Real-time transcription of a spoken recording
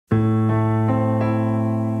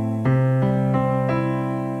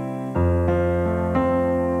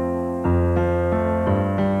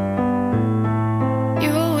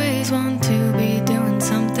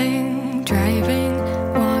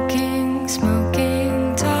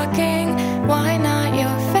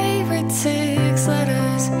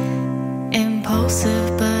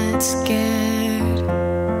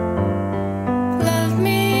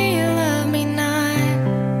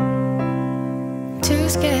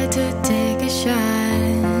scared to take a shot.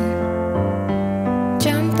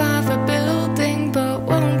 Jump off a building but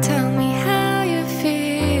won't tell me how you're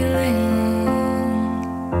feeling.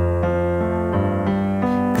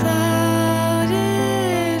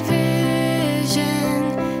 Clouded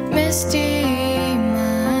vision, misty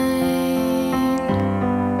mind.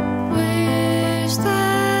 Wish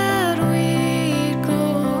that we'd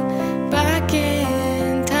go back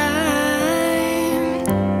in time.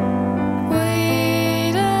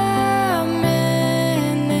 Wait a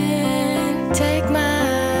minute, take my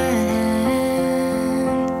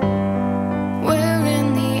hand. We're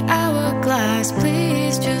in the hourglass,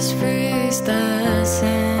 please just freeze the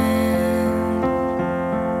sand.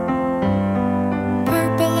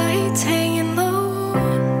 Purple lights hanging low,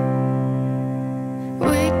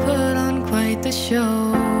 we put on quite the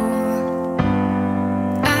show.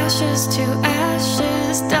 Ashes to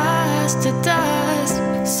ashes, dust to dust,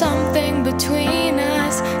 something between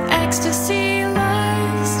us, ecstasy,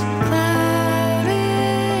 lust.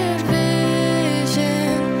 Clouded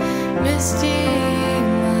vision, misty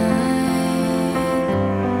mind.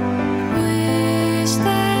 Wish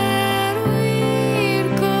that we'd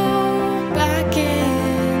go back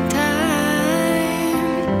in time.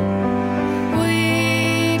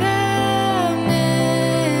 Wait a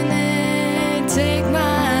minute, take my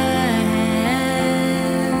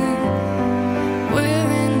hand.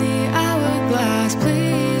 We're in the hourglass,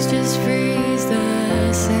 please just freeze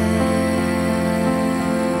the sand.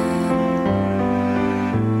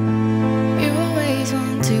 You always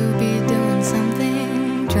want to be doing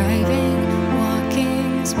something, driving,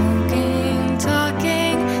 walking, smoking,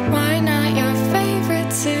 talking. Why not your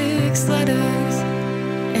favorite 6 letters?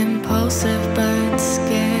 Impulsive but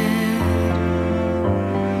scared.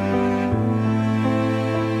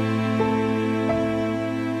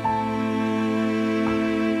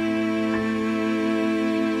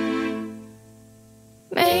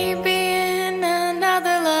 Maybe in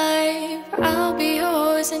another life I'll be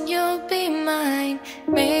yours and you'll be mine.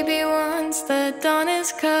 Maybe once the dawn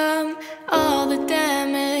has come, all the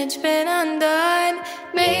damage been undone.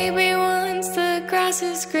 Maybe once the grass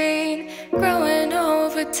is green, growing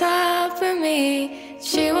over top of me,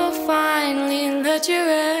 she will finally let you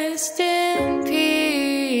rest in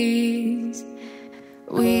peace.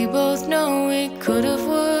 We both know it could have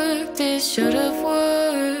worked, it should have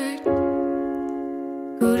worked.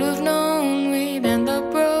 Who'd have known we'd end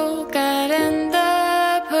up broke, I'd end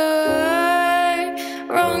up hurt.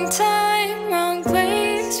 Wrong time, wrong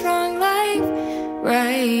place, wrong life,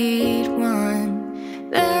 right one.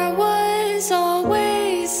 There was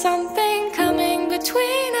always something coming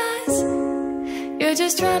between us. You're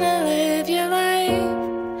just trying to live your life,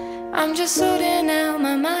 I'm just sorting out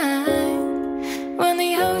my mind. When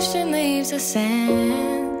the ocean leaves the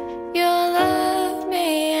sand, you'll love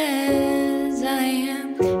me as I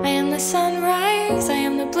am. I am the sunrise, I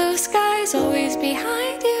am the blue skies, always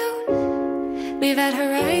behind you. Leave that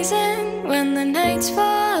horizon when the night's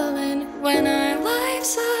falling, when our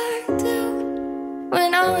lives are due.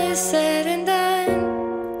 When all is said and